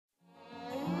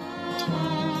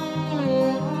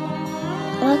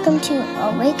welcome to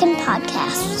Awaken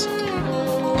Podcast.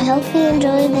 I hope you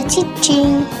enjoy the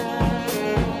teaching.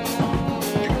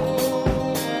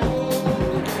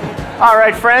 All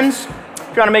right, friends, if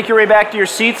you want to make your way back to your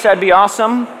seats, that'd be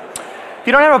awesome. If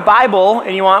you don't have a Bible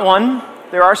and you want one,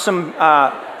 there are some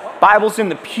Bibles in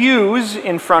the pews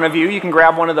in front of you. You can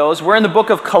grab one of those. We're in the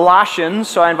book of Colossians,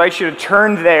 so I invite you to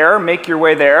turn there, make your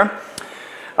way there.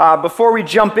 Before we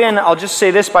jump in, I'll just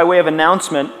say this by way of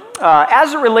announcement.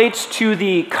 As it relates to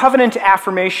the covenant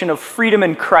affirmation of freedom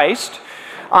in Christ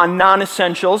on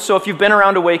non-essentials, so if you've been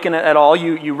around Awaken at all,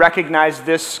 you recognize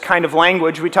this kind of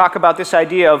language. We talk about this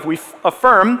idea of, we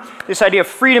affirm this idea of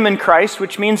freedom in Christ,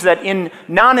 which means that in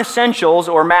non-essentials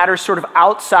or matters sort of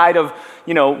outside of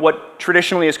what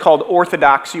traditionally is called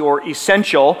orthodoxy or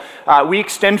essential, we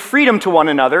extend freedom to one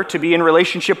another to be in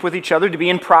relationship with each other, to be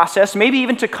in process, maybe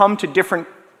even to come to different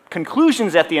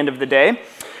conclusions at the end of the day.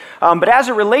 But as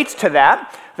it relates to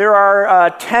that, there are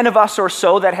 10 of us or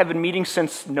so that have been meeting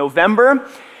since November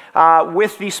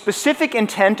with the specific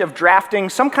intent of drafting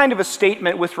some kind of a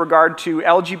statement with regard to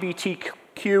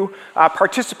LGBTQ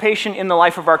participation in the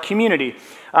life of our community.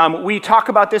 We talk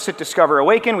about this at Discover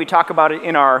Awaken. We talk about it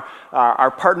in our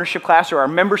partnership class or our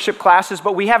membership classes,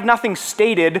 but we have nothing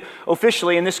stated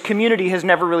officially, and this community has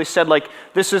never really said,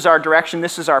 this is our direction,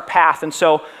 this is our path. And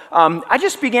so I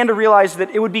just began to realize that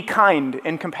it would be kind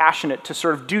and compassionate to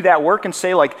sort of do that work and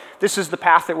say, this is the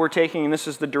path that we're taking and this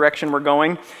is the direction we're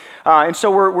going. And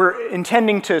so we're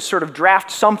intending to sort of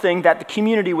draft something that the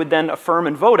community would then affirm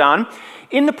and vote on.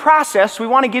 In the process, we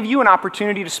want to give you an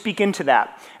opportunity to speak into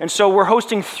that. And so we're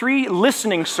hosting 3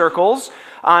 listening circles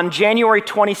on January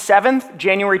 27th,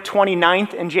 January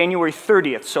 29th, and January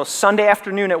 30th. So Sunday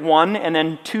afternoon at 1, and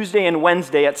then Tuesday and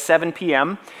Wednesday at 7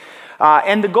 p.m.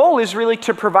 And the goal is really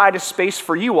to provide a space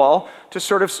for you all to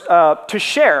sort of to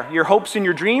share your hopes and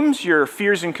your dreams, your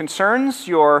fears and concerns,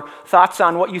 your thoughts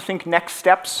on what you think next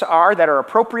steps are that are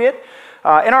appropriate.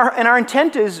 And our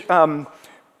intent is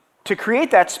to create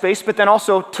that space, but then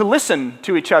also to listen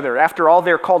to each other. After all,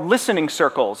 they're called listening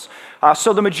circles.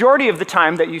 So the majority of the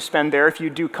time that you spend there, if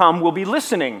you do come, will be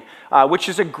listening, which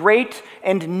is a great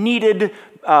and needed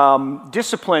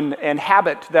discipline and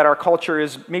habit that our culture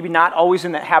is maybe not always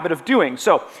in that habit of doing.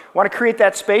 So I want to create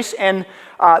that space, and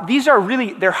these are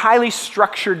they're highly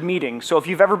structured meetings. So if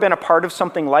you've ever been a part of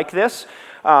something like this,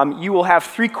 you will have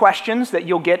 3 questions that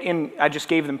you'll get in. I just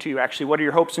gave them to you, actually. What are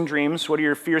your hopes and dreams? What are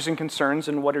your fears and concerns?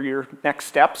 And what are your next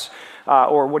steps?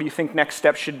 Or what do you think next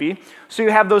steps should be? So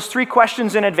you have those 3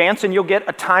 questions in advance, and you'll get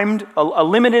a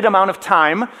limited amount of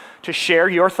time to share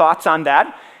your thoughts on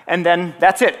that. And then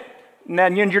that's it. And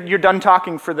then you're done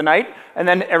talking for the night. And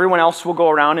then everyone else will go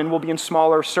around, and we'll be in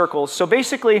smaller circles. So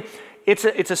basically, it's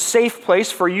a safe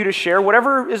place for you to share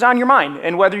whatever is on your mind.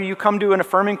 And whether you come to an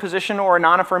affirming position or a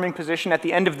non-affirming position at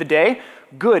the end of the day,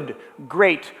 good,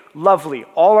 great, lovely,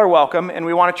 all are welcome. And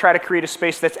we want to try to create a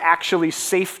space that's actually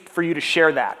safe for you to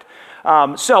share that.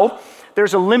 So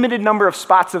there's a limited number of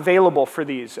spots available for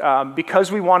these.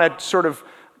 Because we want to sort of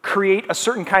create a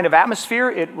certain kind of atmosphere,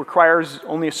 it requires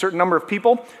only a certain number of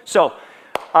people. So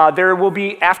there will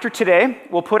be, after today,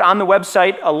 we'll put on the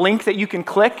website a link that you can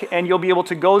click, and you'll be able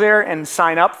to go there and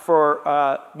sign up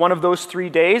for one of those 3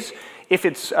 days. If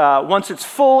it's once it's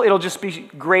full, it'll just be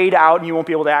grayed out, and you won't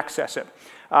be able to access it.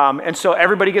 And so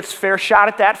everybody gets a fair shot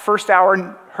at that. First hour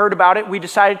heard about it. We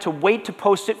decided to wait to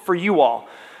post it for you all.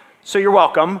 So you're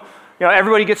welcome.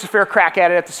 Everybody gets a fair crack at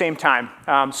it at the same time.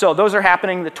 So those are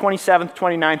happening the 27th,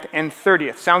 29th, and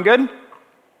 30th. Sound good?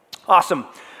 Awesome.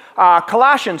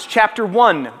 Colossians chapter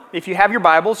 1. If you have your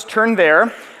Bibles, turn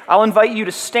there. I'll invite you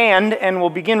to stand, and we'll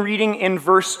begin reading in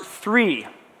verse 3.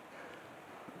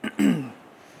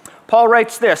 Paul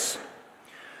writes this: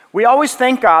 "We always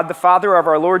thank God, the Father of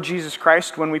our Lord Jesus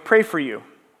Christ, when we pray for you,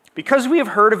 because we have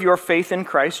heard of your faith in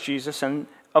Christ Jesus and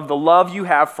of the love you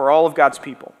have for all of God's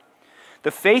people. The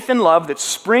faith and love that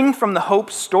spring from the hope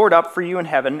stored up for you in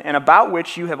heaven, and about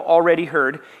which you have already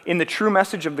heard in the true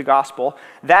message of the gospel,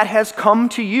 that has come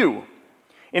to you.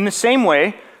 In the same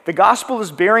way, the gospel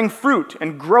is bearing fruit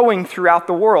and growing throughout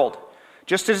the world,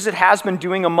 just as it has been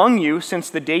doing among you since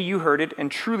the day you heard it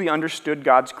and truly understood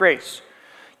God's grace.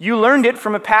 You learned it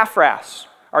from Epaphras,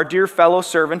 our dear fellow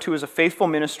servant, who is a faithful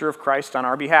minister of Christ on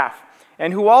our behalf,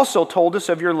 and who also told us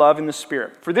of your love in the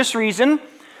Spirit. For this reason,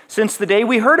 since the day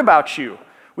we heard about you,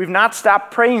 we've not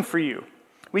stopped praying for you.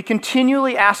 We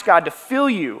continually ask God to fill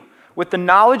you with the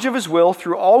knowledge of his will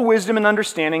through all wisdom and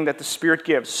understanding that the Spirit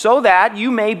gives, so that you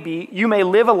may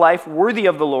live a life worthy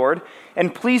of the Lord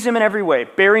and please him in every way,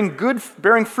 bearing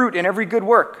fruit in every good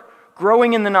work,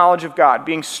 growing in the knowledge of God,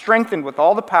 being strengthened with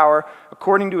all the power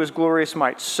according to his glorious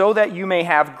might, so that you may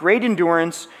have great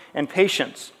endurance and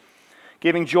patience,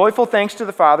 giving joyful thanks to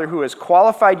the Father who has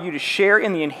qualified you to share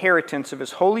in the inheritance of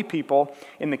his holy people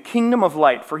in the kingdom of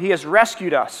light. For he has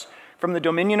rescued us from the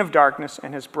dominion of darkness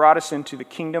and has brought us into the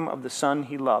kingdom of the Son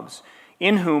he loves,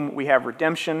 in whom we have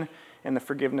redemption and the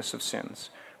forgiveness of sins.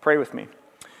 Pray with me.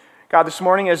 God, this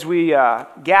morning as we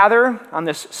gather on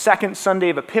this second Sunday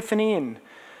of Epiphany, and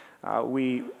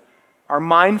we are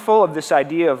mindful of this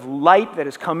idea of light that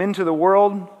has come into the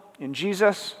world in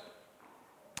Jesus,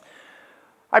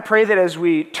 I pray that as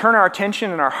we turn our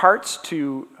attention and our hearts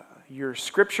to your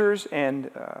scriptures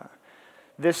and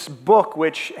this book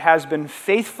which has been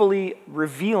faithfully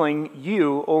revealing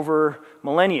you over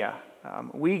millennia,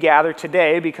 we gather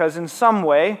today because in some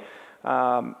way,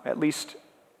 at least,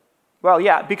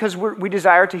 because we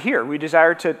desire to hear, we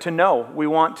desire to know, we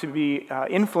want to be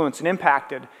influenced and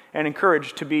impacted and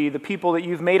encouraged to be the people that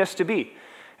you've made us to be.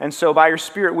 And so by your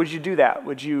Spirit, would you do that?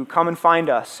 Would you come and find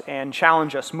us and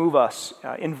challenge us, move us,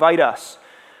 invite us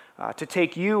to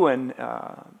take you and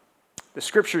the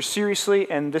Scriptures seriously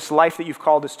and this life that you've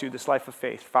called us to, this life of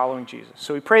faith, following Jesus.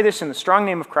 So we pray this in the strong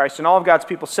name of Christ, and all of God's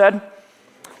people said,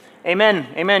 Amen.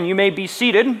 Amen. You may be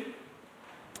seated.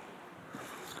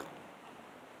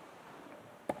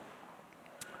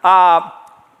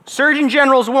 Surgeon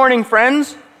General's warning,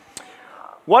 friends.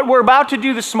 What we're about to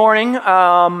do this morning,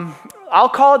 I'll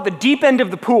call it the deep end of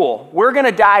the pool. We're going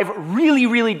to dive really,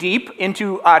 really deep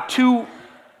into two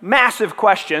massive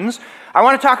questions. I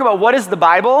want to talk about what is the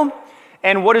Bible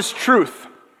and what is truth.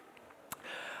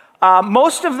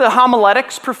 Most of the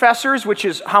homiletics professors,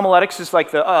 homiletics is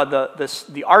like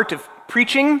the art of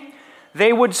preaching,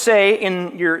 they would say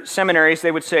in your seminaries,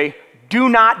 they would say, do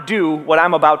not do what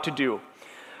I'm about to do.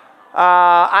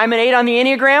 I'm an 8 on the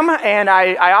Enneagram, and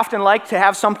I often like to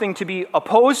have something to be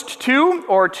opposed to,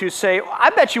 or to say, I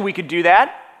bet you we could do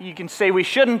that. You can say we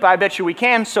shouldn't, but I bet you we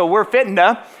can, so we're fitting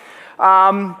to.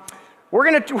 We're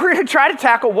gonna try to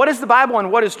tackle what is the Bible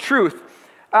and what is truth.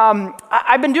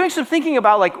 I've been doing some thinking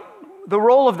about like the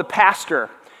role of the pastor,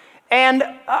 and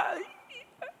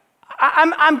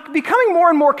I'm becoming more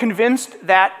and more convinced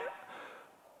that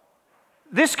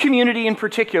this community in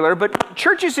particular, but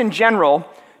churches in general,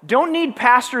 don't need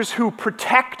pastors who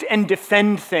protect and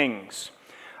defend things.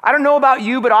 I don't know about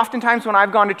you, but oftentimes when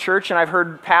I've gone to church and I've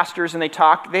heard pastors and they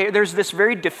talk, there's this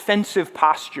very defensive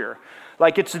posture.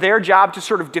 Like it's their job to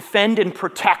sort of defend and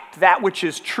protect that which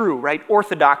is true, right?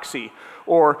 Orthodoxy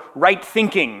or right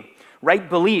thinking, right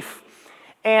belief.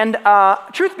 And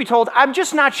truth be told, I'm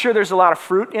just not sure there's a lot of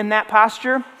fruit in that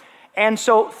posture. And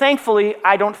so thankfully,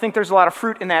 I don't think there's a lot of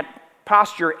fruit in that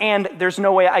posture, and there's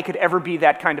no way I could ever be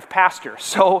that kind of pastor.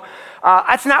 So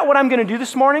that's not what I'm going to do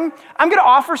this morning. I'm going to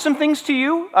offer some things to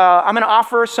you. I'm going to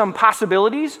offer some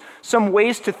possibilities, some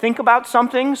ways to think about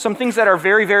something, some things that are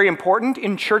very, very important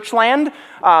in church land,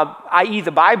 i.e.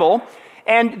 the Bible.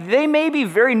 And they may be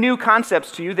very new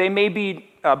concepts to you. They may be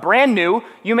brand new.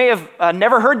 You may have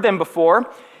never heard them before,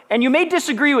 and you may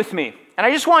disagree with me. And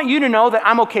I just want you to know that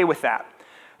I'm okay with that.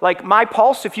 Like my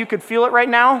pulse, if you could feel it right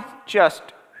now, just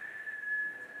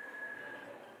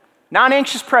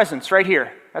non-anxious presence right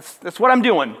here. That's what I'm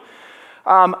doing.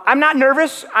 I'm not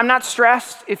nervous. I'm not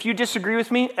stressed. If you disagree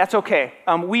with me, that's okay.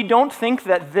 We don't think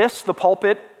that the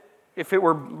pulpit, if it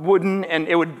were wooden and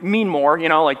it would mean more,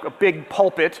 like a big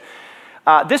pulpit,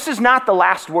 this is not the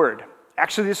last word.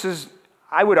 Actually,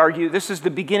 I would argue, this is the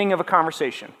beginning of a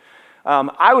conversation.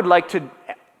 I would like to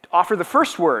offer the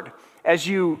first word as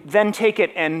you then take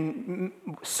it and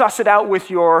suss it out with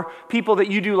your people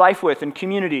that you do life with and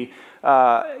community.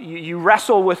 You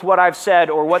wrestle with what I've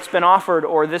said or what's been offered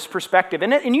or this perspective.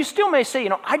 And you still may say,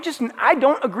 I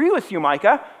don't agree with you,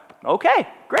 Micah. Okay,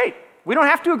 great. We don't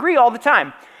have to agree all the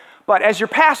time. But as your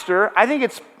pastor, I think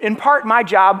it's in part my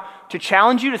job to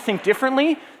challenge you to think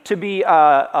differently, to be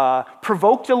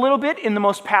provoked a little bit in the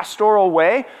most pastoral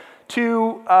way,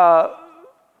 to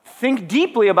think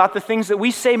deeply about the things that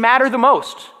we say matter the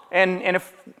most. And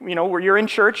if, you're in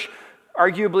church,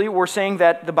 arguably we're saying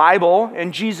that the Bible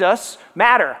and Jesus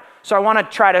matter. So I want to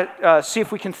try to see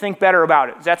if we can think better about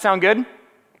it. Does that sound good?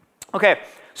 Okay,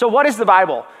 so what is the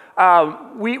Bible?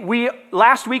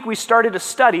 Last week we started a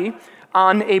study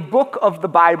on a book of the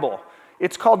Bible.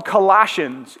 It's called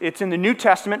Colossians. It's in the New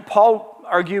Testament. Paul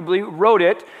arguably wrote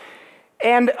it.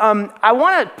 And I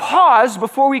want to pause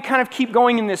before we kind of keep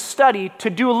going in this study to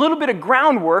do a little bit of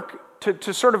groundwork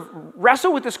to sort of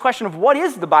wrestle with this question of what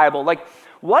is the Bible? Like,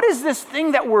 what is this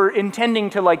thing that we're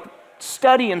intending to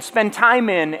study and spend time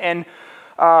in? And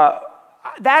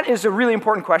that is a really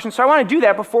important question. So I want to do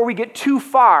that before we get too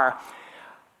far.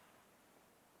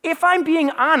 if I'm being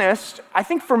honest, I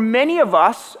think for many of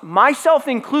us, myself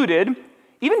included,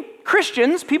 even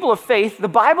Christians, people of faith, the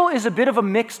Bible is a bit of a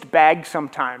mixed bag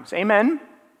sometimes. Amen?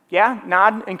 Yeah?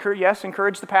 Nod? Yes?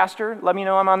 Encourage the pastor? Let me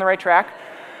know I'm on the right track.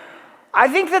 I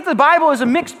think that the Bible is a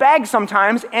mixed bag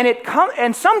sometimes, and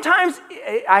sometimes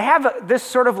I have this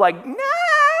sort of like,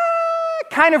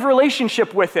 kind of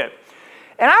relationship with it.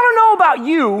 And I don't know about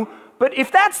you, but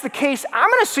if that's the case, I'm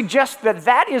going to suggest that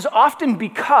that is often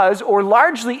because, or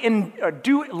largely in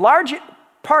large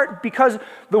part because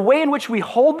the way in which we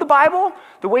hold the Bible,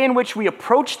 the way in which we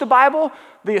approach the Bible,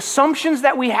 the assumptions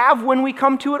that we have when we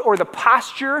come to it, or the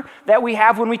posture that we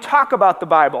have when we talk about the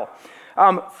Bible.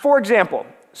 For example,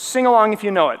 sing along if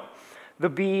you know it. The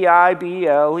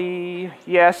Bible,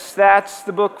 yes, that's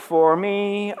the book for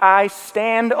me. I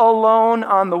stand alone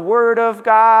on the Word of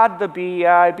God, the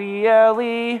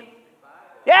Bible.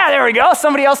 Yeah, there we go.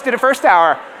 Somebody else did it first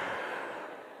hour.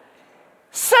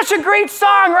 Such a great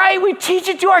song, right? We teach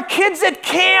it to our kids at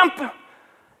camp.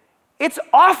 It's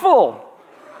awful.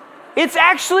 It's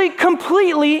actually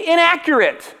completely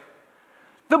inaccurate.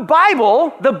 The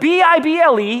Bible, the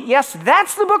Bible, yes,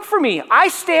 that's the book for me. I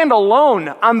stand alone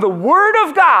on the Word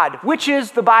of God, which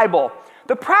is the Bible.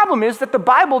 The problem is that the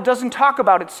Bible doesn't talk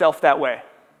about itself that way.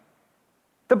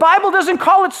 The Bible doesn't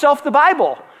call itself the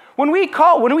Bible. When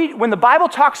the Bible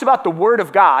talks about the Word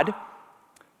of God,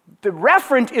 the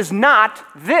referent is not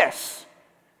this.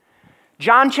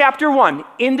 John chapter 1,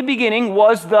 in the beginning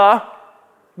was the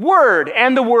Word,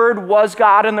 and the Word was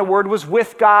God, and the Word was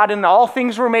with God, and all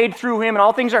things were made through Him, and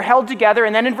all things are held together.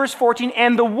 And then in verse 14,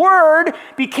 and the Word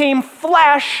became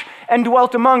flesh and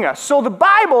dwelt among us. So the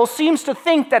Bible seems to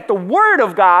think that the Word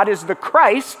of God is the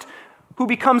Christ who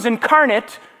becomes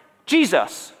incarnate,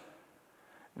 Jesus.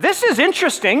 This is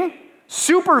interesting,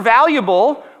 super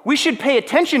valuable. We should pay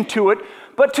attention to it.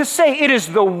 But to say it is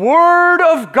the Word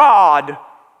of God,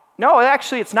 no,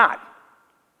 actually it's not.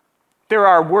 There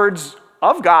are words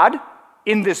of God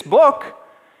in this book,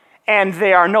 and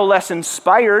they are no less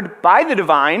inspired by the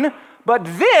divine, but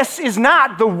this is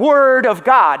not the Word of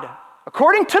God.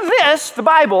 According to this, the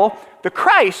Bible, the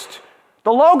Christ,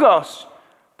 the Logos,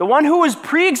 the one who was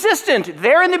pre-existent,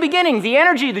 there in the beginning, the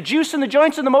energy, the juice and the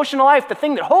joints and the motion of life, the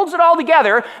thing that holds it all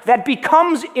together, that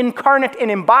becomes incarnate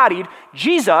and embodied,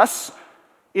 Jesus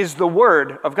is the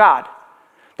Word of God.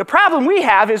 The problem we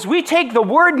have is we take the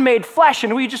Word made flesh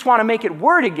and we just want to make it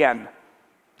Word again.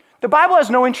 The Bible has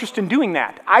no interest in doing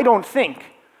that, I don't think.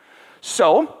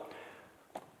 So,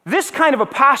 this kind of a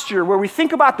posture where we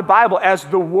think about the Bible as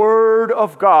the Word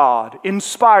of God,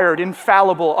 inspired,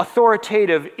 infallible,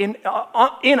 authoritative,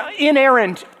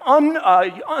 inerrant,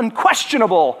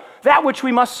 unquestionable, that which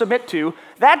we must submit to,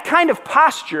 that kind of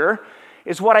posture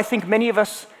is what I think many of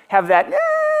us have that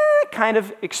kind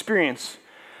of experience.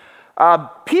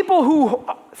 People who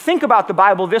think about the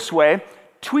Bible this way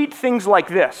tweet things like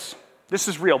this. This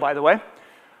is real, by the way.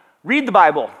 Read the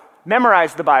Bible,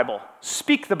 memorize the Bible,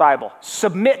 speak the Bible,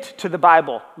 submit to the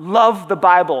Bible, love the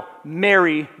Bible,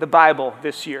 marry the Bible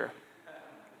this year.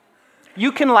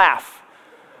 You can laugh.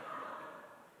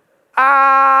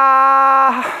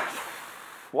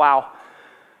 Wow.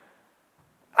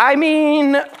 I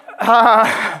mean,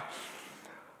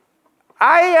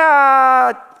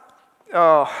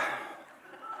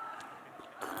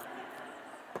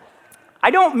 I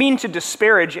don't mean to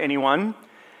disparage anyone,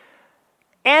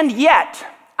 and yet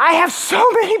I have so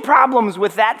many problems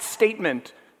with that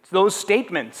statement, those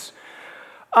statements.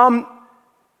 One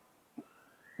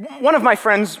of my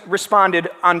friends responded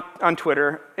on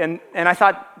Twitter, and I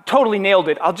thought, totally nailed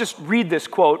it. I'll just read this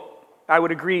quote. I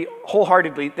would agree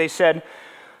wholeheartedly. They said,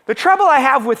 "The trouble I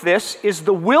have with this is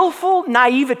the willful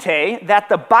naivete that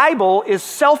the Bible is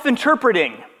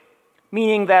self-interpreting,"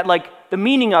 meaning that the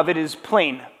meaning of it is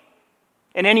plain,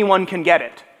 and anyone can get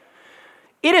it.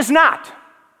 It is not.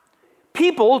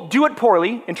 People do it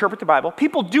poorly, interpret the Bible.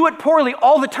 People do it poorly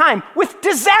all the time with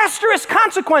disastrous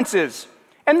consequences.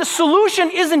 And the solution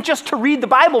isn't just to read the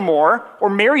Bible more or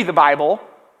marry the Bible.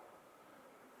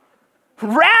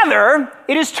 Rather,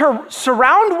 it is to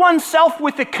surround oneself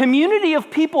with a community of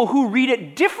people who read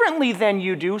it differently than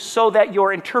you do so that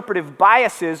your interpretive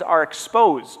biases are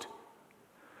exposed.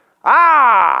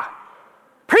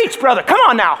 Preach, brother, come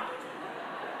on now.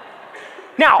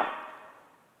 Now,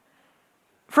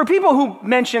 for people who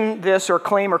mention this or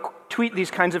claim or tweet these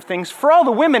kinds of things, for all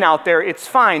the women out there, it's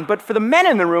fine. But for the men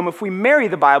in the room, if we marry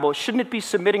the Bible, shouldn't it be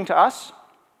submitting to us?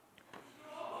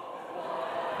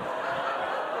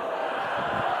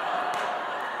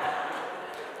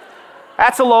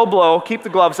 That's a low blow. Keep the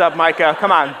gloves up, Micah.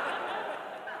 Come on.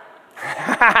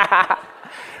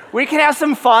 We can have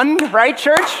some fun, right,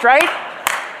 church? Right?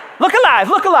 Look alive,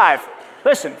 look alive.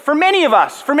 Listen, for many of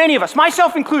us,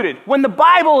 myself included, when the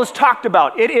Bible is talked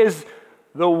about, it is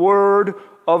the word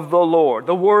of the Lord,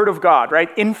 the word of God,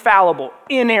 right? Infallible,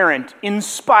 inerrant,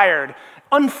 inspired,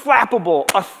 unflappable,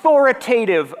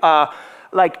 authoritative,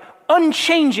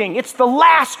 unchanging. It's the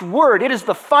last word. It is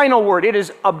the final word. It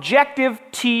is objective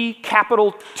T,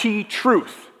 capital T,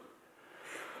 truth.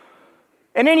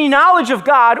 And any knowledge of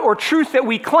God or truth that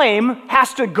we claim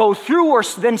has to go through or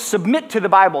then submit to the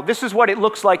Bible. This is what it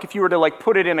looks like if you were to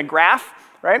put it in a graph,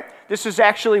 right? This is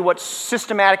actually what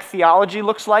systematic theology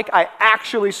looks like. I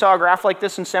actually saw a graph like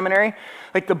this in seminary.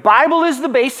 The Bible is the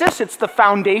basis. It's the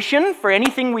foundation for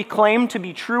anything we claim to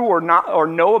be true or not or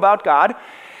know about God.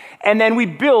 And then we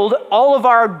build all of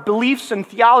our beliefs and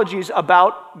theologies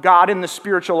about God in the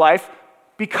spiritual life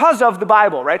because of the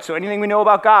Bible, right? So anything we know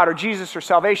about God or Jesus or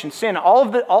salvation, sin,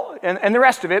 and the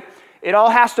rest of it, it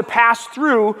all has to pass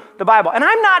through the Bible. And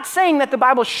I'm not saying that the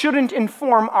Bible shouldn't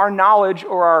inform our knowledge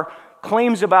or our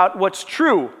claims about what's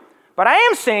true, but I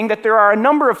am saying that there are a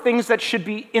number of things that should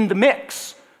be in the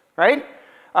mix, right?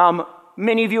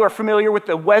 Many of you are familiar with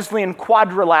the Wesleyan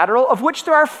quadrilateral, of which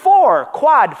there are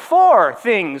four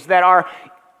things that are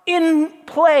in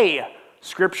play.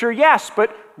 Scripture, yes,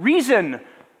 but reason,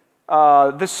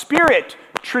 the Spirit,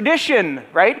 tradition,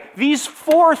 right? These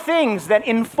four things that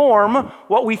inform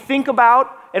what we think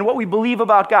about and what we believe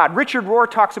about God. Richard Rohr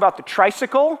talks about the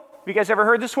tricycle. Have you guys ever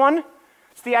heard this one?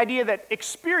 It's the idea that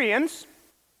experience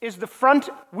is the front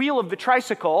wheel of the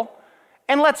tricycle.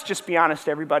 And let's just be honest,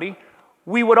 everybody.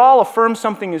 We would all affirm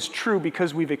something is true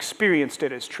because we've experienced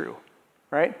it as true,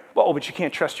 right? Well, but you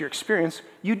can't trust your experience.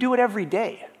 You do it every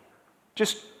day.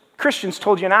 Just Christians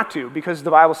told you not to because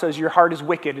the Bible says your heart is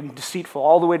wicked and deceitful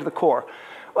all the way to the core.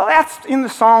 Well, that's in the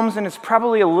Psalms, and it's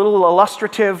probably a little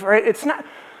illustrative, right? It's not.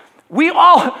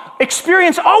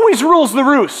 Experience always rules the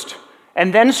roost.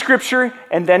 And then Scripture,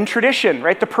 and then tradition,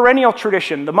 right? The perennial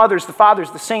tradition, the mothers, the fathers,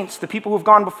 the saints, the people who've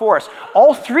gone before us.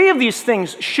 All three of these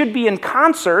things should be in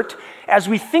concert as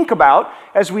we think about,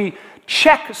 as we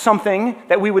check something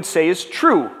that we would say is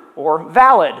true or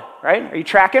valid, right? Are you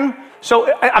tracking?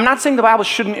 So I'm not saying the Bible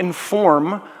shouldn't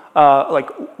inform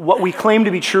what we claim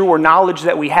to be true or knowledge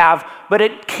that we have, but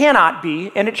it cannot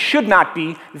be, and it should not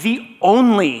be, the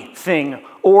only thing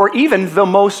or even the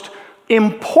most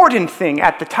important thing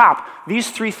at the top.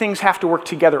 These three things have to work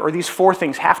together, or these four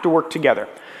things have to work together.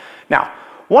 Now,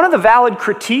 one of the valid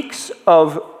critiques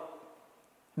of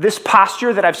this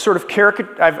posture that I've sort of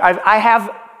I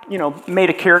have made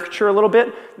a caricature a little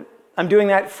bit. I'm doing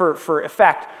that for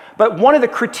effect. But one of the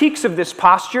critiques of this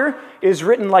posture is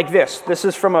written like this. This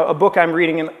is from a book I'm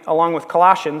reading along with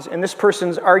Colossians, and this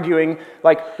person's arguing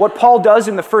what Paul does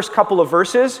in the first couple of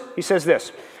verses. He says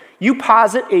this: you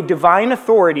posit a divine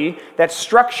authority that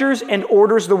structures and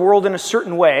orders the world in a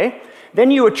certain way. Then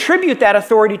you attribute that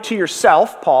authority to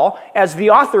yourself, Paul, as the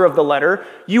author of the letter.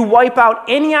 You wipe out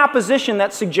any opposition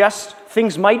that suggests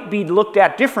things might be looked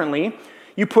at differently.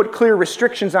 You put clear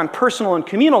restrictions on personal and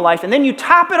communal life, and then you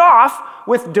top it off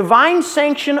with divine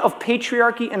sanction of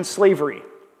patriarchy and slavery.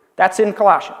 That's in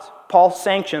Colossians. Paul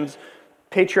sanctions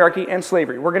patriarchy and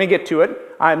slavery. We're going to get to it.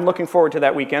 I'm looking forward to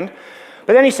that weekend.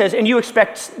 But then he says, and you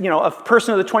expect, a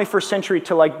person of the 21st century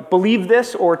to believe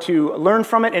this or to learn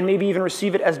from it and maybe even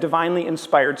receive it as divinely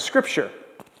inspired scripture.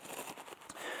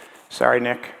 Sorry,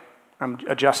 Nick. I'm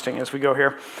adjusting as we go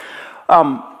here.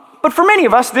 But for many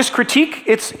of us, this critique,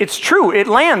 it's true. It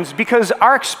lands because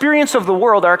our experience of the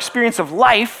world, our experience of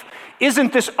life,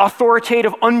 isn't this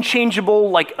authoritative,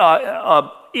 unchangeable,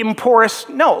 imporous.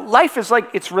 No, life is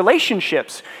it's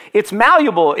relationships. It's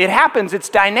malleable. It happens. It's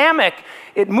dynamic.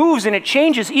 It moves and it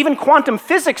changes. Even quantum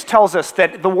physics tells us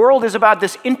that the world is about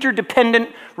this interdependent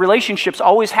relationships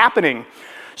always happening.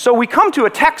 So we come to a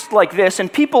text like this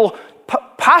and people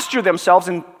posture themselves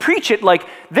and preach it like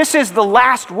this is the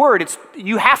last word.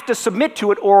 You have to submit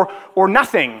to it or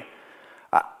nothing.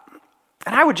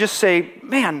 And I would just say,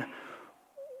 man,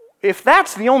 if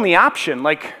that's the only option,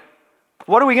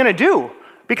 what are we going to do?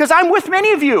 Because I'm with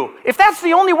many of you. If that's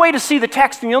the only way to see the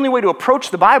text and the only way to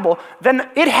approach the Bible, then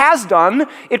it has done,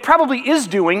 it probably is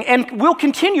doing, and will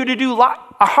continue to do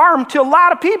harm to a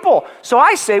lot of people. So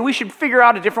I say we should figure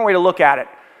out a different way to look at it.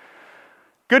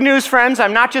 Good news, friends,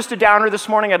 I'm not just a downer this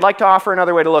morning. I'd like to offer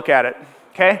another way to look at it,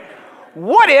 okay?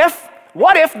 What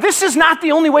if this is not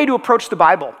the only way to approach the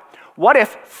Bible? What if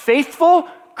faithful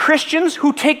Christians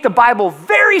who take the Bible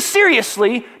very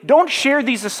seriously don't share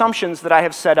these assumptions that I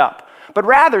have set up, but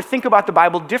rather think about the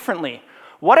Bible differently?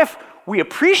 What if we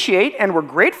appreciate and we're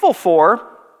grateful for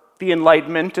the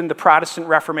Enlightenment and the Protestant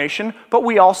Reformation, but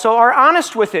we also are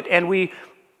honest with it and we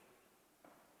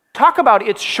talk about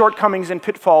its shortcomings and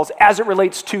pitfalls as it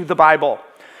relates to the Bible.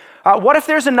 What if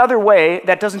there's another way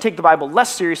that doesn't take the Bible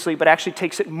less seriously, but actually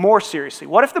takes it more seriously?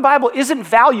 What if the Bible isn't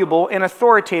valuable and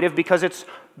authoritative because it's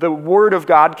the Word of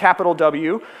God, capital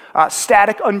W,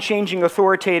 static, unchanging,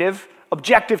 authoritative,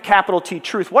 objective, capital T,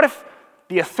 truth? What if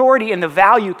the authority and the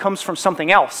value comes from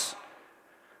something else?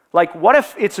 Like, what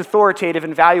if it's authoritative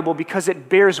and valuable because it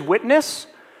bears witness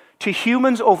to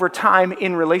humans over time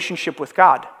in relationship with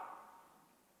God?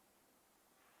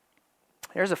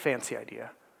 There's a fancy idea.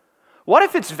 What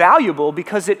if it's valuable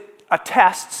because it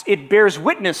attests, it bears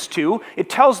witness to, it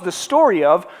tells the story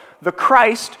of the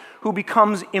Christ who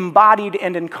becomes embodied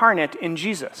and incarnate in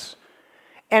Jesus?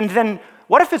 And then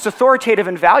what if it's authoritative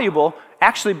and valuable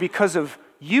actually because of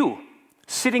you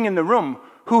sitting in the room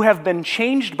who have been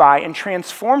changed by and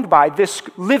transformed by this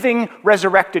living,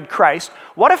 resurrected Christ?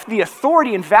 What if the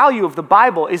authority and value of the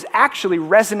Bible is actually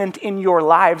resonant in your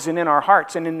lives and in our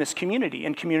hearts and in this community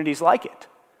and communities like it?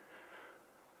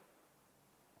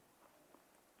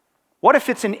 What if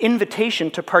it's an invitation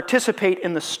to participate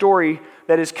in the story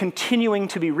that is continuing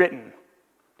to be written?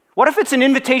 What if it's an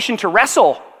invitation to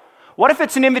wrestle? What if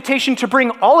it's an invitation to bring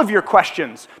all of your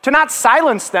questions, to not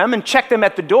silence them and check them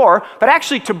at the door, but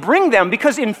actually to bring them?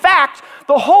 Because in fact,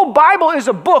 the whole Bible is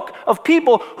a book of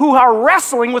people who are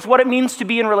wrestling with what it means to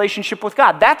be in relationship with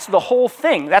God. That's the whole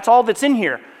thing. That's all that's in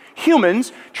here.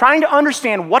 Humans trying to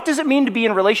understand, what does it mean to be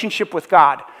in relationship with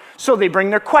God? So they bring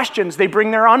their questions, they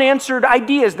bring their unanswered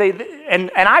ideas,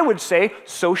 and I would say,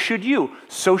 so should you,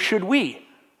 so should we.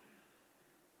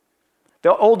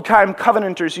 The old-time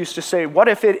covenanters used to say, what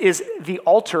if it is the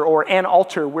altar or an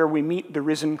altar where we meet the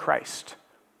risen Christ?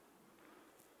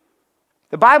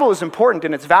 The Bible is important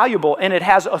and it's valuable and it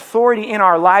has authority in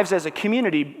our lives as a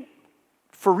community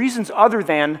for reasons other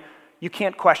than you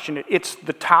can't question it. It's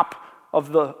the top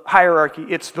of the hierarchy.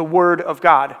 It's the Word of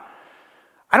God.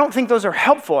 I don't think those are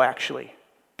helpful, actually,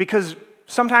 because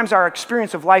sometimes our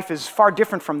experience of life is far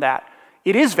different from that.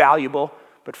 It is valuable,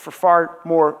 but for far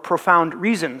more profound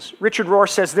reasons. Richard Rohr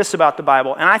says this about the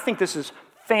Bible, and I think this is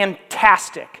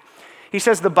fantastic. He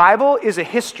says, the Bible is a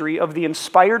history of the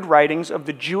inspired writings of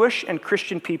the Jewish and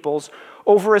Christian peoples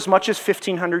over as much as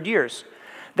 1,500 years.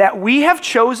 That we have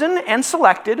chosen and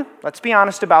selected, let's be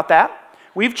honest about that,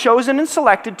 we've chosen and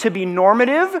selected to be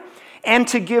normative and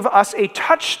to give us a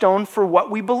touchstone for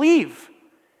what we believe.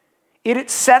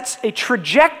 It sets a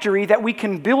trajectory that we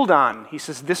can build on. He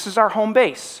says, this is our home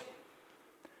base.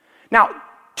 Now,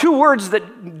 two words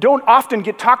that don't often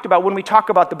get talked about when we talk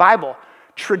about the Bible: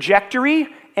 trajectory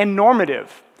and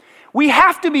normative. We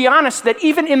have to be honest that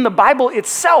even in the Bible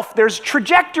itself, there's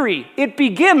trajectory. It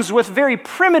begins with very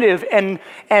primitive and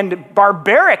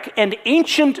barbaric and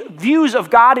ancient views of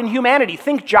God and humanity.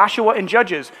 Think Joshua and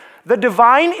Judges. The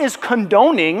divine is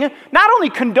condoning, not only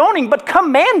condoning, but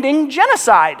commanding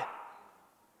genocide.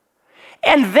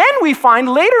 And then we find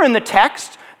later in the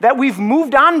text that we've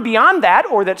moved on beyond that,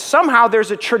 or that somehow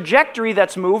there's a trajectory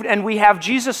that's moved, and we have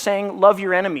Jesus saying, love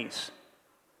your enemies.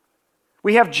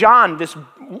 We have John, this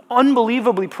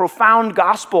unbelievably profound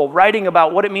gospel, writing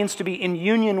about what it means to be in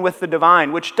union with the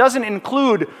divine, which doesn't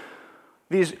include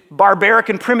these barbaric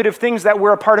and primitive things that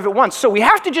were a part of it once. So we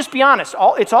have to just be honest.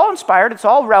 It's all inspired, it's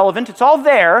all relevant, it's all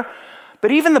there,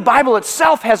 but even the Bible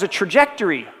itself has a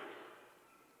trajectory.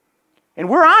 And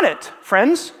we're on it,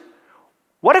 friends.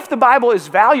 What if the Bible is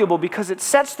valuable because it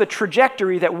sets the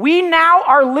trajectory that we now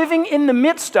are living in the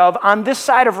midst of on this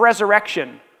side of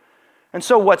resurrection? And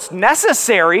so what's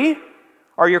necessary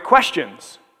are your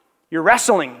questions, your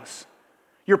wrestlings,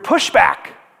 your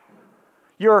pushback,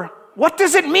 your what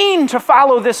does it mean to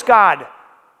follow this God?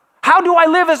 How do I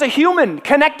live as a human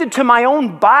connected to my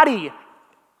own body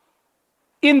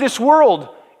in this world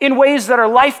in ways that are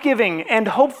life-giving and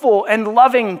hopeful and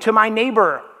loving to my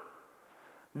neighbor?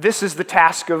 This is the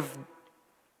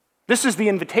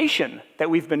invitation that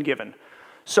we've been given.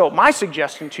 So my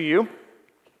suggestion to you,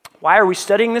 why are we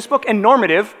studying this book? And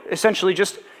normative, essentially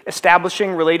just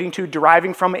establishing, relating to,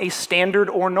 deriving from a standard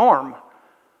or norm.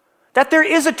 That there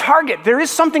is a target, there is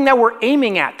something that we're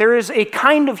aiming at, there is a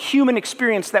kind of human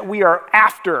experience that we are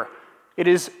after. It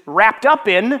is wrapped up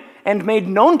in and made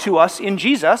known to us in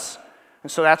Jesus,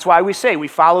 and so that's why we say we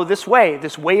follow this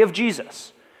way of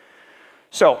Jesus.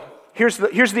 So, here's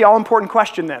the all-important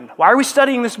question then. Why are we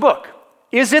studying this book?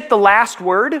 Is it the last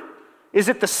word? Is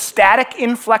it the static,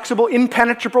 inflexible,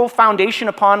 impenetrable foundation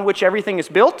upon which everything is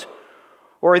built?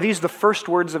 Or are these the first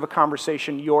words of a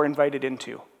conversation you're invited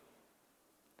into?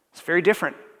 It's very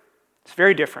different. It's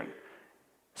very different.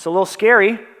 It's a little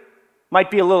scary. Might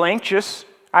be a little anxious.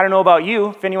 I don't know about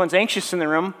you. If anyone's anxious in the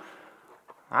room,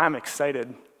 I'm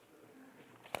excited.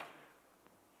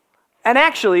 And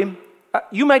actually,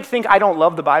 you might think I don't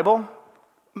love the Bible.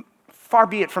 Far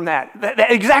be it from that.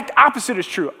 The exact opposite is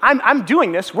true. I'm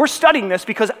doing this, we're studying this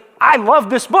because I love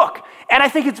this book, and I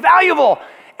think it's valuable,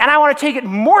 and I want to take it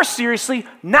more seriously,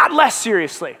 not less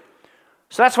seriously.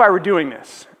 So that's why we're doing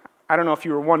this. I don't know if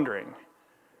you were wondering,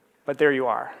 but there you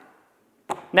are.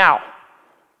 Now,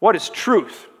 what is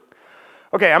truth?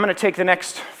 Okay, I'm going to take the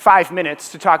next 5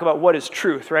 minutes to talk about what is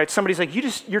truth, right? Somebody's like,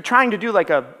 you're trying to do like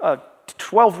a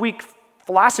 12-week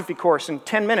philosophy course in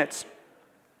 10 minutes.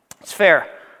 It's fair.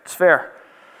 It's fair.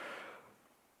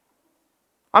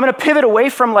 I'm going to pivot away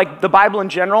from like the Bible in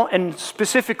general and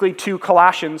specifically to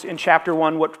Colossians in chapter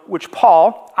 1, which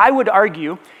Paul, I would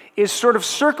argue, is sort of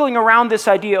circling around this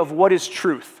idea of what is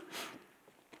truth.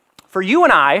 For you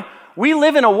and I, we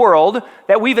live in a world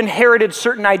that we've inherited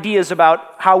certain ideas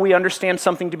about how we understand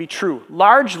something to be true.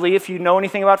 Largely, if you know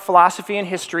anything about philosophy and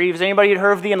history, has anybody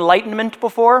heard of the Enlightenment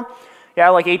before? Yeah,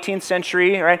 like 18th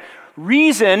century, right?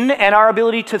 Reason and our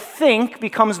ability to think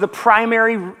becomes the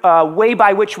primary way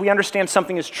by which we understand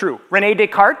something is true. René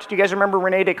Descartes, do you guys remember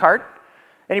René Descartes?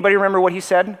 Anybody remember what he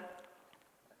said?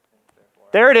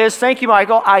 There it is, thank you,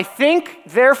 Michael. I think,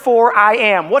 therefore I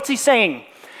am. What's he saying?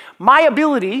 My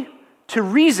ability to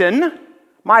reason,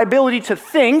 my ability to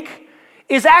think,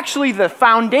 is actually the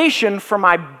foundation for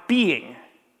my being.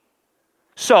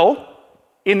 So,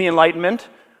 in the Enlightenment,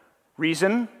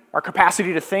 reason, our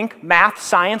capacity to think, math,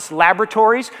 science,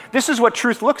 laboratories, this is what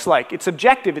truth looks like. It's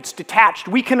objective, it's detached.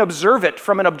 We can observe it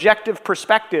from an objective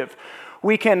perspective.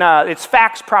 We can, it's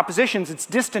facts, propositions, it's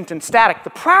distant and static. The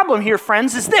problem here,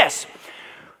 friends, is this.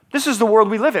 This is the world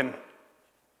we live in.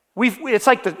 It's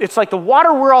like the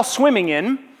water we're all swimming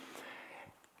in,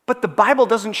 but the Bible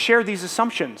doesn't share these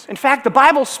assumptions. In fact, the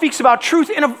Bible speaks about truth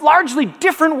in a largely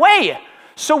different way.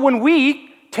 So when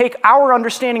we take our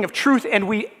understanding of truth and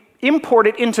we import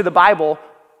it into the Bible,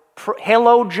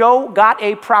 hello, Joe, got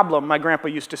a problem, my grandpa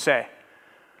used to say.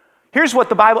 Here's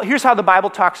how the Bible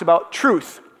talks about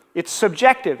truth. It's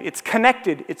subjective, it's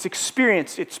connected, it's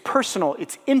experienced, it's personal,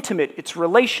 it's intimate, it's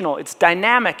relational, it's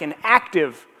dynamic and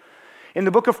active. In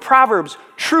the book of Proverbs,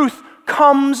 truth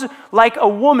comes like a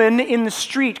woman in the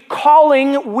street,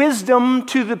 calling wisdom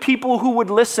to the people who would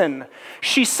listen.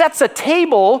 She sets a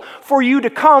table for you to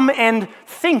come and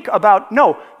think about,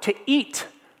 to eat,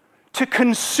 to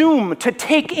consume, to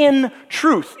take in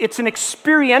truth. It's an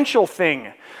experiential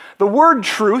thing. The word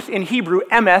truth in Hebrew,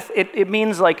 emeth, it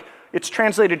means like, it's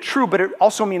translated true, but it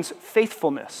also means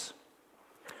faithfulness.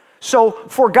 So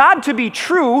for God to be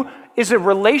true is a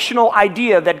relational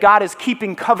idea that God is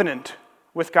keeping covenant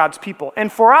with God's people.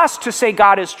 And for us to say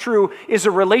God is true is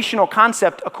a relational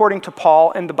concept according to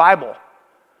Paul and the Bible,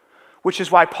 which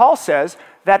is why Paul says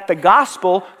that the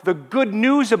gospel, the good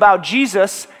news about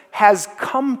Jesus, has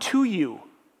come to you.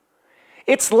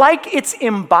 It's like it's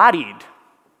embodied.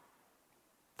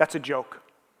 That's a joke.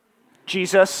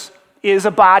 Jesus is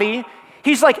a body.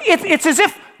 He's like, it's as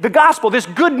if the gospel, this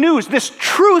good news, this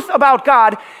truth about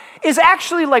God is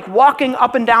actually like walking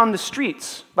up and down the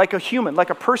streets, like a human, like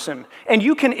a person, and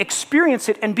you can experience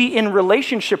it and be in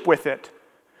relationship with it.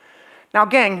 Now,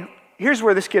 gang, here's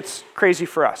where this gets crazy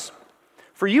for us.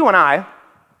 For you and I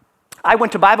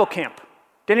went to Bible camp.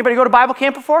 Did anybody go to Bible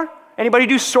camp before? Anybody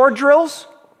do sword drills?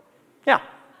 Yeah.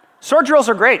 Sword drills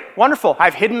are great, wonderful.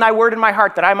 I've hidden thy word in my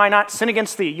heart that I might not sin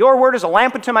against thee. Your word is a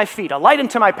lamp unto my feet, a light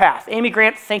unto my path. Amy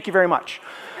Grant, thank you very much.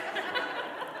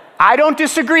 I don't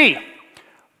disagree,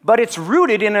 but it's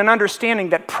rooted in an understanding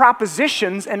that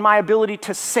propositions and my ability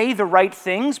to say the right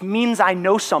things means I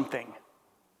know something.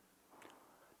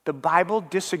 The Bible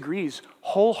disagrees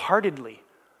wholeheartedly.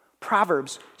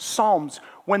 Proverbs, Psalms,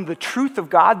 when the truth of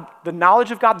God, the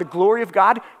knowledge of God, the glory of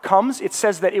God comes, it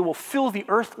says that it will fill the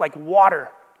earth like water.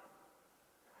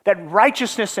 That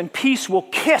righteousness and peace will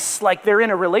kiss like they're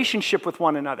in a relationship with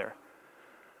one another.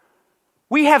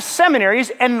 We have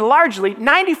seminaries, and largely,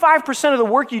 95% of the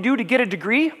work you do to get a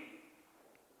degree,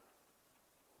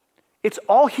 it's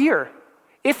all here.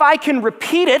 If I can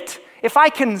repeat it, if I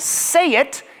can say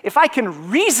it, if I can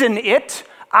reason it,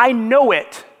 I know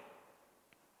it.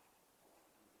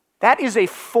 That is a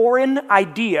foreign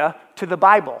idea to the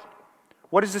Bible.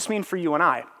 What does this mean for you and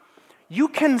I? You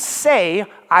can say,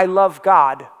 I love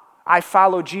God, I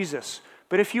follow Jesus,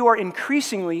 but if you are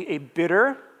increasingly a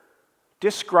bitter,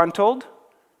 disgruntled,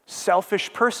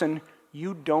 selfish person,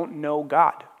 you don't know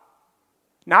God.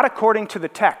 Not according to the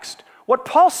text. What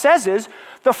Paul says is,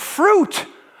 the fruit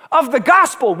of the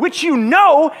gospel, which you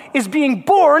know is being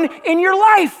born in your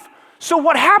life. So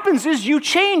what happens is you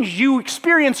change, you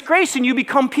experience grace, and you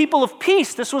become people of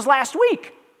peace. This was last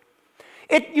week.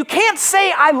 You can't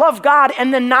say, I love God,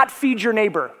 and then not feed your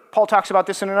neighbor. Paul talks about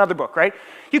this in another book, right?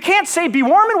 You can't say, be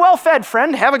warm and well fed,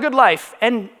 friend, have a good life,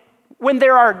 and when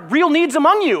there are real needs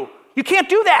among you. You can't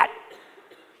do that.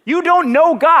 You don't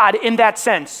know God in that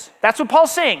sense. That's what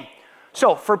Paul's saying.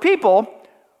 So for people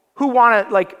who want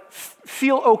to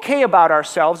feel okay about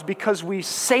ourselves because we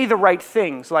say the right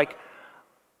things, like,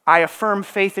 I affirm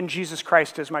faith in Jesus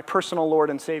Christ as my personal Lord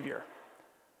and Savior,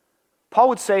 Paul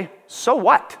would say, so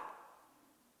what?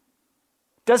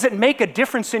 Does it make a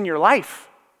difference in your life?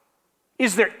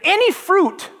 Is there any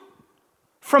fruit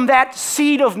from that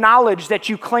seed of knowledge that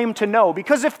you claim to know?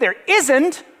 Because if there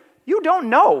isn't, you don't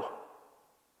know.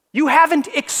 You haven't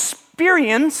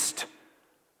experienced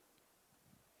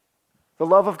the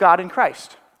love of God in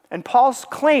Christ. And Paul's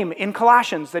claim in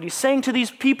Colossians that he's saying to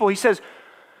these people, he says,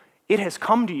 it has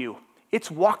come to you. It's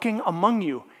walking among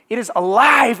you. It is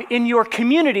alive in your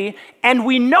community, and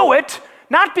we know it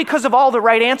not because of all the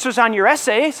right answers on your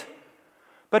essays,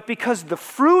 but because the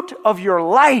fruit of your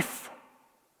life,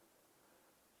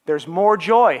 there's more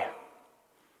joy,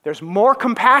 there's more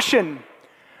compassion,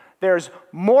 there's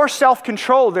more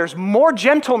self-control, there's more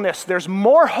gentleness, there's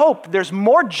more hope, there's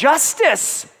more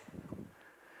justice.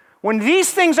 When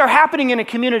these things are happening in a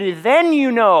community, then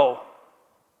you know,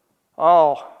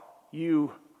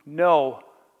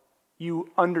 you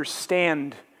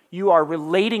understand, you are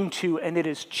relating to, and it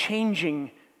is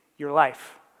changing your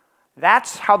life.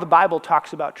 That's how the Bible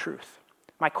talks about truth.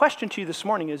 My question to you this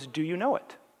morning is, do you know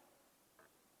it?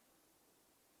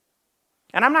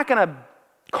 And I'm not going to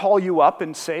call you up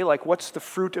and say, what's the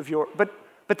fruit of your, but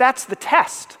that's the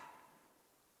test.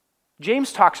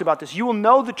 James talks about this. You will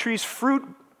know the tree's fruit,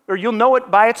 or you'll know it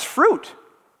by its fruit.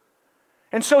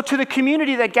 And so to the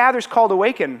community that gathers called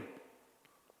Awaken,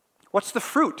 what's the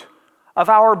fruit of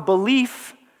our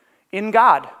belief in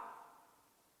God?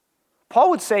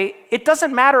 Paul would say, it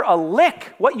doesn't matter a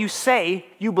lick what you say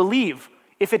you believe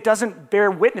if it doesn't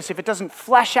bear witness, if it doesn't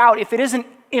flesh out, if it isn't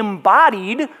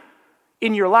embodied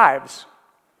in your lives.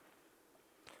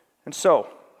 And so,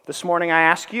 this morning I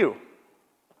ask you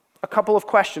a couple of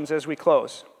questions as we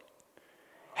close.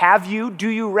 Do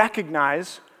you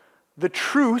recognize the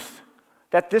truth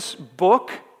that this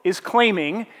book is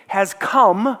claiming has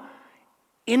come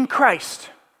in Christ?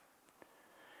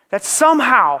 That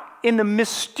somehow, in the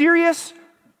mysterious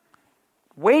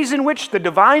ways in which the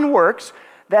divine works,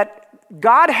 that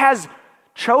God has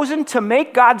chosen to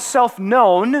make God's self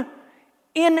known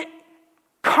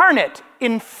incarnate,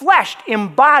 enfleshed,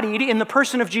 embodied in the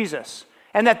person of Jesus.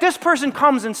 And that this person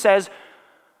comes and says,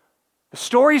 the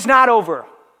story's not over.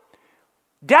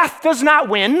 Death does not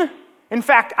win. In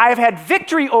fact, I have had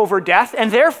victory over death,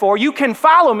 and therefore you can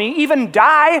follow me, even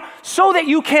die, so that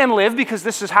you can live, because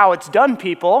this is how it's done,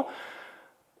 people.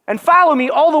 And follow me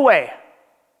all the way.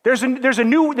 There's a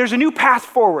new path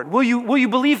forward. Will you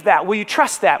believe that? Will you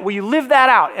trust that? Will you live that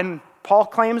out? And Paul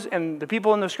claims, and the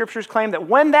people in the scriptures claim, that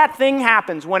when that thing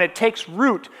happens, when it takes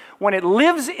root, when it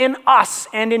lives in us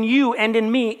and in you and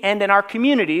in me and in our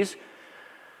communities,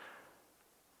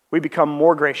 we become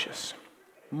more gracious,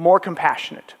 more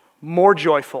compassionate, more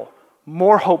joyful,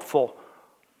 more hopeful,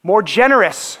 more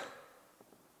generous.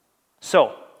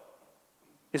 So,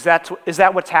 is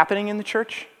that what's happening in the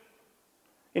church?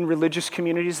 In religious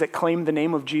communities that claim the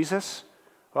name of Jesus?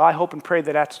 Well, I hope and pray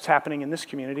that that's what's happening in this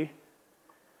community.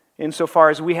 Insofar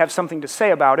as we have something to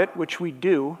say about it, which we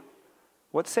do,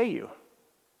 what say you?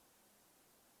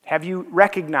 Have you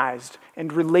recognized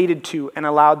and related to and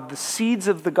allowed the seeds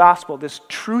of the gospel, this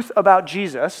truth about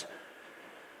Jesus,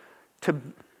 to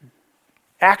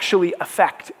actually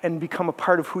affect and become a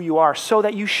part of who you are so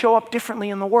that you show up differently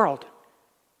in the world?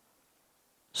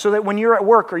 So that when you're at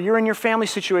work or you're in your family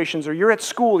situations or you're at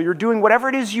school, or you're doing whatever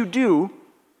it is you do,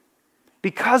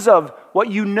 because of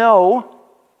what you know,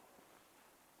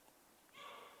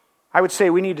 I would say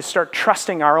we need to start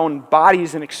trusting our own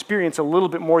bodies and experience a little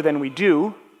bit more than we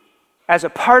do as a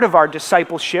part of our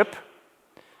discipleship,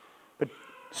 but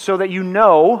so that you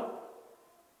know,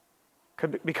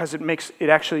 because it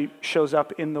actually shows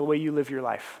up in the way you live your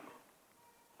life.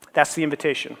 That's the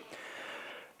invitation.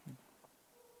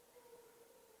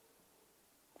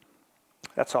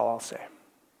 That's all I'll say.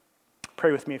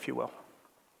 Pray with me if you will.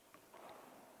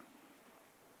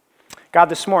 God,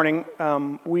 this morning,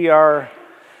 we are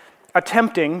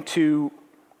attempting to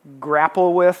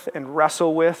grapple with and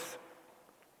wrestle with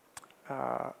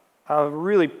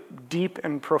really deep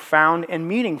and profound and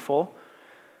meaningful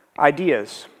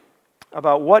ideas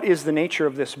about what is the nature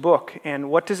of this book and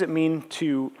what does it mean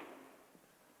to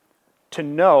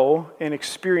know and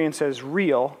experience as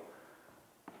real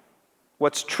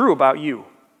what's true about you.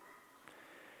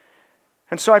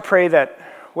 And so I pray that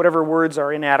whatever words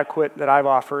are inadequate that I've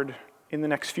offered in the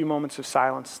next few moments of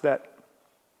silence, that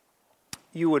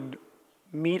you would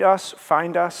meet us,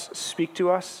 find us, speak to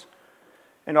us,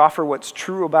 and offer what's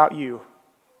true about you.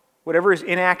 Whatever is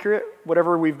inaccurate,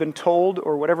 whatever we've been told,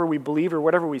 or whatever we believe, or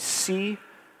whatever we see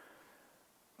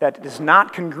that is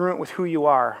not congruent with who you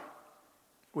are,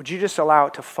 would you just allow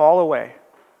it to fall away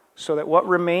so that what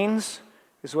remains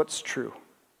is what's true?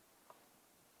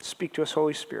 Speak to us,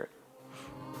 Holy Spirit.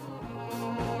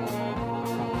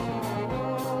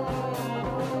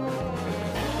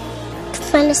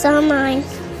 Find us online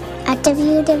at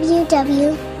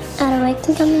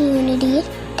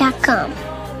www.awakencommunity.com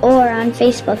or on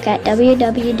Facebook at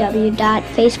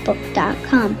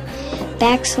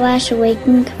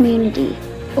www.facebook.com/awakencommunity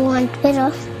or on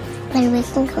Twitter at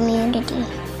Awaken Community.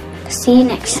 See you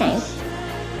next time.